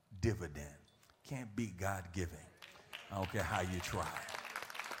eternal dividend. Can't beat God giving. I don't care how you try.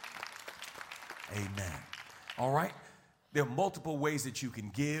 Amen. All right. There are multiple ways that you can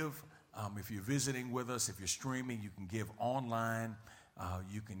give. If you're visiting with us, if you're streaming, you can give online.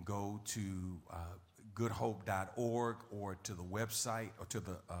 You can go to goodhope.org or to the website or to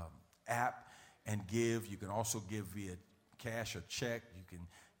the app and give. You can also give via cash or check. You can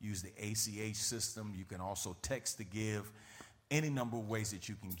use the ACH system. You can also text to give. Any number of ways that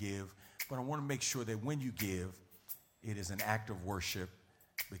you can give. But I want to make sure that when you give, it is an act of worship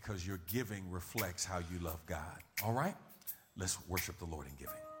because your giving reflects how you love God. All right? Let's worship the Lord in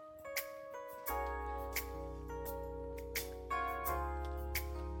giving.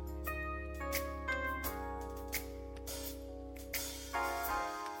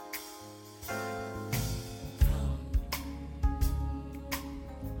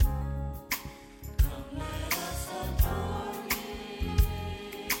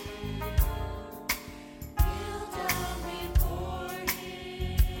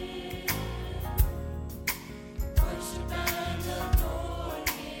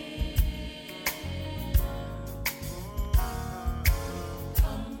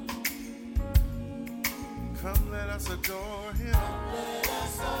 Adore him. Let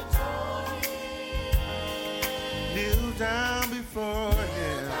us adore him. Kneel down before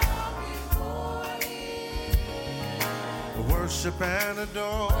him. Worship and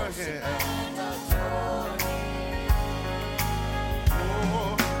adore him.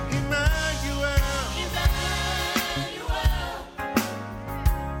 Oh, Emmanuel.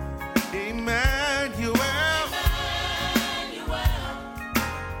 Emmanuel.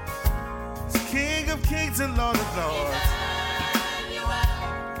 He's King of kings and Lord of lords.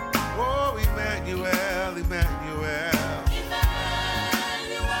 Oh, Emmanuel, Emmanuel.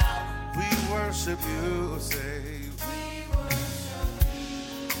 We worship you, say.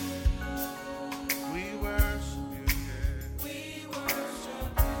 We worship you, yeah. We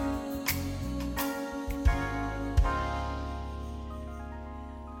worship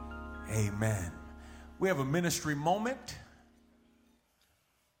you. Amen. We have a ministry moment.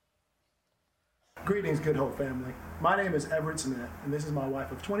 Greetings, Good Hope family. My name is Everett Smith, and this is my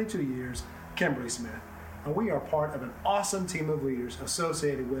wife of 22 years, Kimberly Smith. And we are part of an awesome team of leaders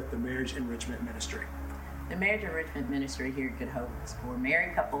associated with the Marriage Enrichment Ministry. The Marriage Enrichment Ministry here at Good Hope is for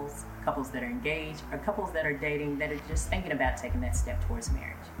married couples, couples that are engaged, or couples that are dating that are just thinking about taking that step towards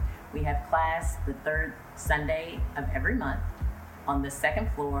marriage. We have class the third Sunday of every month on the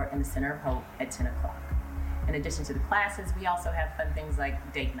second floor in the Center of Hope at 10 o'clock. In addition to the classes, we also have fun things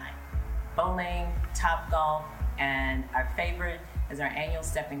like date night, bowling, top golf, and our favorite is our annual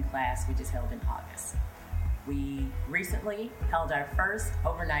step-in class we just held in August. We recently held our first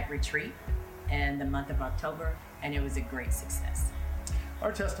overnight retreat in the month of October, and it was a great success.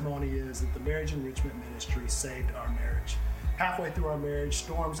 Our testimony is that the Marriage Enrichment Ministry saved our marriage. Halfway through our marriage,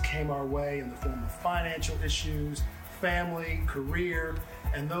 storms came our way in the form of financial issues, family, career,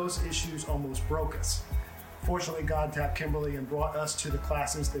 and those issues almost broke us. Fortunately, God tapped Kimberly and brought us to the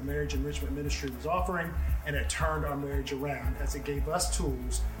classes the Marriage Enrichment Ministry was offering, and it turned our marriage around as it gave us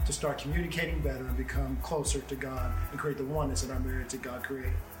tools to start communicating better and become closer to God and create the oneness in our marriage that God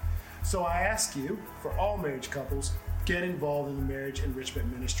created. So I ask you, for all marriage couples, get involved in the Marriage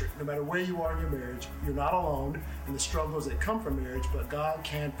Enrichment Ministry. No matter where you are in your marriage, you're not alone in the struggles that come from marriage, but God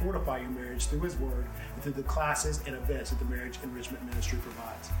can fortify your marriage through His Word and through the classes and events that the Marriage Enrichment Ministry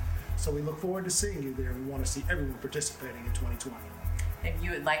provides. So we look forward to seeing you there, and we want to see everyone participating in 2020. If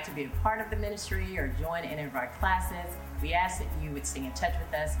you would like to be a part of the ministry or join any of our classes, we ask that you would stay in touch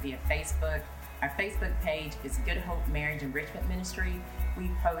with us via Facebook. Our Facebook page is Good Hope Marriage Enrichment Ministry.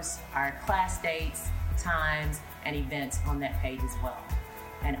 We post our class dates, times, and events on that page as well.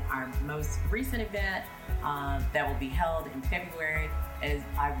 And our most recent event that will be held in February is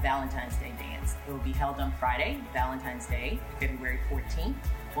our Valentine's Day dance. It will be held on Friday, Valentine's Day, February 14th.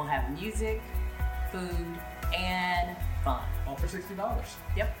 We'll have music, food, and fun. All for $60.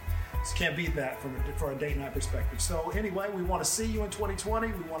 Yep. Just can't beat that for a date night perspective. So anyway, we want to see you in 2020.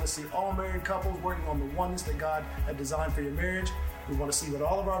 We want to see all married couples working on the oneness that God had designed for your marriage. We want to see you at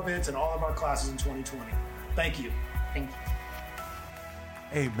all of our events and all of our classes in 2020. Thank you. Thank you.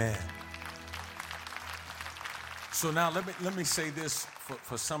 Amen. So now let me say this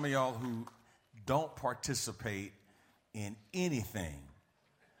for some of y'all who don't participate in anything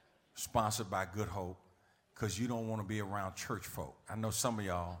sponsored by Good Hope because you don't want to be around church folk. I know some of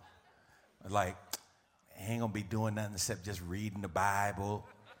y'all are like, I ain't going to be doing nothing except just reading the Bible.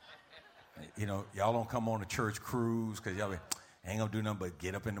 You know, y'all don't come on a church cruise because y'all ain't going to do nothing but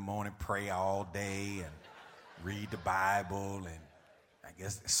get up in the morning, pray all day, and read the Bible, and I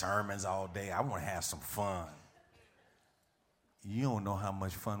guess sermons all day. I want to have some fun. You don't know how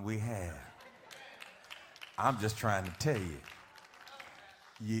much fun we have. I'm just trying to tell you.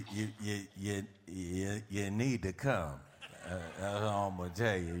 You need to come. That's all I'm going to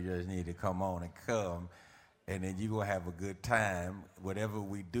tell you. You just need to come on and come, and then you're going to have a good time. Whatever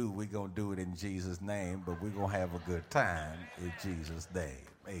we do, we're going to do it in Jesus' name, but we're going to have a good time in Jesus' name.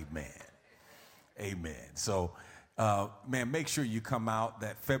 Amen. Amen. So, man, make sure you come out.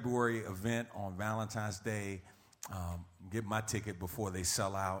 That February event on Valentine's Day, get my ticket before they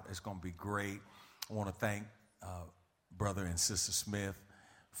sell out. It's going to be great. I want to thank Brother and Sister Smith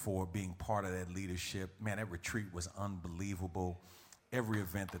for being part of that leadership. Man, that retreat was unbelievable. Every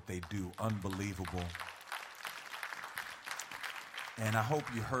event that they do, unbelievable. And I hope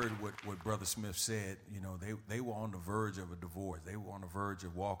you heard what Brother Smith said. You know, they were on the verge of a divorce. They were on the verge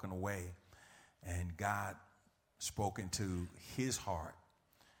of walking away. And God spoke into his heart.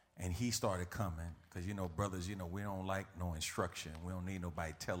 And he started coming. Because, you know, brothers, you know, we don't like no instruction. We don't need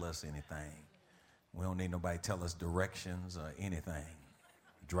nobody tell us anything. We don't need nobody tell us directions or anything.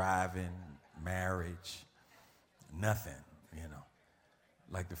 Driving, marriage, nothing, you know.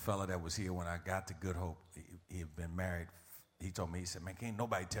 Like the fella that was here when I got to Good Hope, he had been married. He told me, he said, man, can't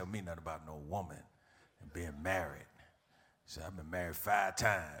nobody tell me nothing about no woman and being married. He said, I've been married 5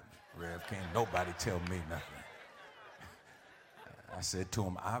 times, Rev. Can't nobody tell me nothing. I said to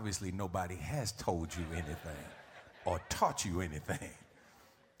him, obviously nobody has told you anything or taught you anything.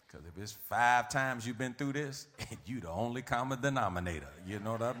 Because if it's 5 times you've been through this, you the only common denominator. You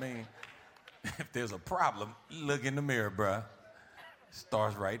know what I mean? If there's a problem, look in the mirror, bruh.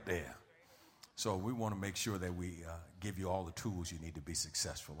 Starts right there. So we want to make sure that we give you all the tools you need to be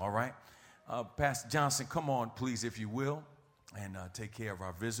successful, all right? Pastor Johnson, come on, please, if you will, and take care of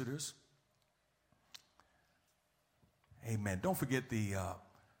our visitors. Amen. Don't forget the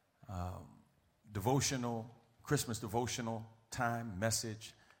devotional, Christmas devotional time,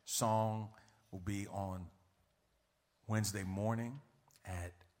 message, song will be on Wednesday morning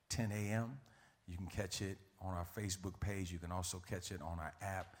at 10 a.m. You can catch it on our Facebook page. You can also catch it on our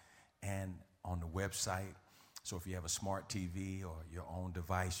app and on the website. So if you have a smart TV or your own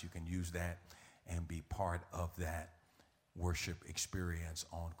device, you can use that and be part of that worship experience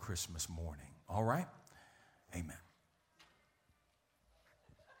on Christmas morning. All right? Amen.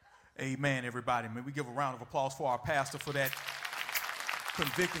 Amen, everybody. May we give a round of applause for our pastor for that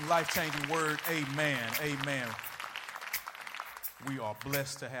convicting, life-changing word. Amen. Amen. We are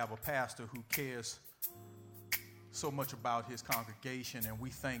blessed to have a pastor who cares so much about his congregation, and we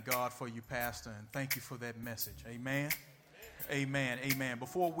thank God for you, Pastor, and thank you for that message. Amen. Amen. Amen.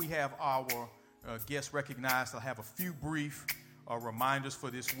 Before we have our guests recognized, I'll have a few brief reminders for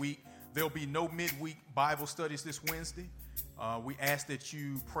this week. There'll be no midweek Bible studies this Wednesday. We ask that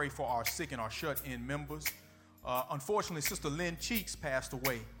you pray for our sick and our shut-in members. Unfortunately, Sister Lynn Cheeks passed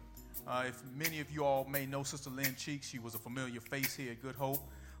away. If many of you all may know Sister Lynn Cheeks, she was a familiar face here at Good Hope.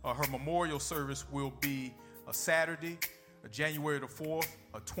 Her memorial service will be Saturday, January the 4th,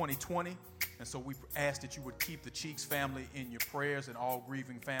 2020. And so we ask that you would keep the Cheeks family in your prayers and all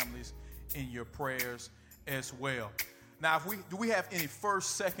grieving families in your prayers as well. Now, do we have any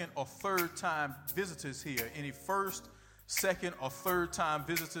first, second, or third time visitors here? Any first, second, or third time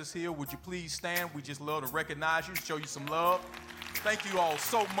visitors here? Would you please stand? We just love to recognize you, show you some love. Thank you all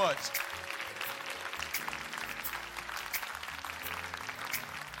so much.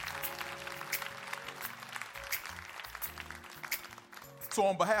 So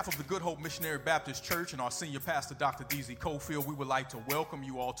on behalf of the Good Hope Missionary Baptist Church and our senior pastor, Dr. D.Z. Cofield, we would like to welcome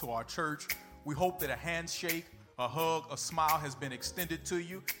you all to our church. We hope that a handshake, a hug, a smile has been extended to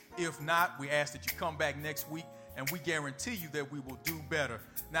you. If not, we ask that you come back next week, and we guarantee you that we will do better.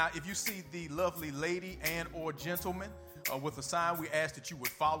 Now, if you see the lovely lady and or gentleman with a sign, we ask that you would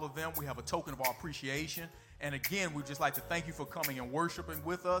follow them. We have a token of our appreciation. And again, we'd just like to thank you for coming and worshiping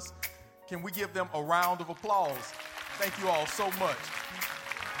with us. Can we give them a round of applause? Thank you all so much.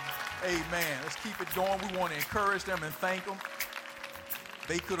 Amen. Let's keep it going. We want to encourage them and thank them.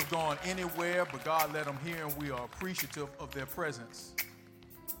 They could have gone anywhere, but God led them here, and we are appreciative of their presence.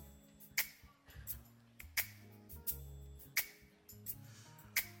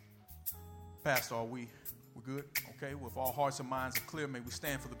 Pastor, are we good? Okay, well, if all hearts and minds are clear, may we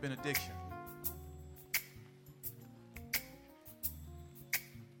stand for the benediction.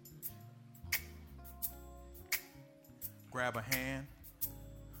 Grab a hand,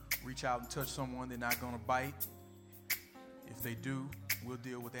 reach out and touch someone they're not going to bite. If they do, we'll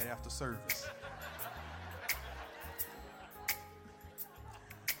deal with that after service.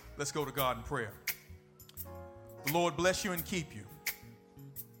 Let's go to God in prayer. The Lord bless you and keep you.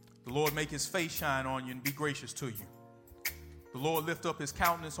 The Lord make his face shine on you and be gracious to you. The Lord lift up his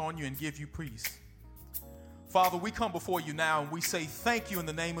countenance on you and give you peace. Father, we come before you now and we say thank you in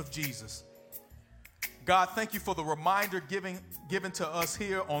the name of Jesus. God, thank you for the reminder given to us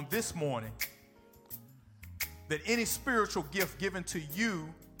here on this morning that any spiritual gift given to you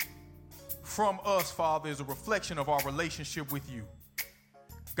from us, Father, is a reflection of our relationship with you.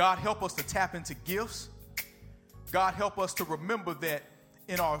 God, help us to tap into gifts. God, help us to remember that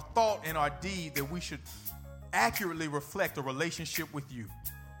in our thought and our deed that we should accurately reflect a relationship with you.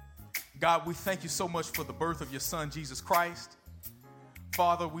 God, we thank you so much for the birth of your son, Jesus Christ.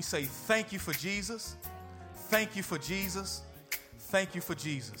 Father, we say thank you for Jesus. Thank you for Jesus. Thank you for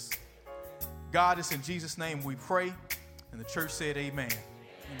Jesus. God, it's in Jesus' name we pray. And the church said amen.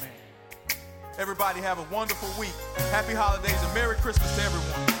 Amen. Everybody have a wonderful week. Happy holidays and Merry Christmas to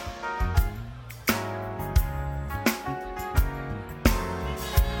everyone.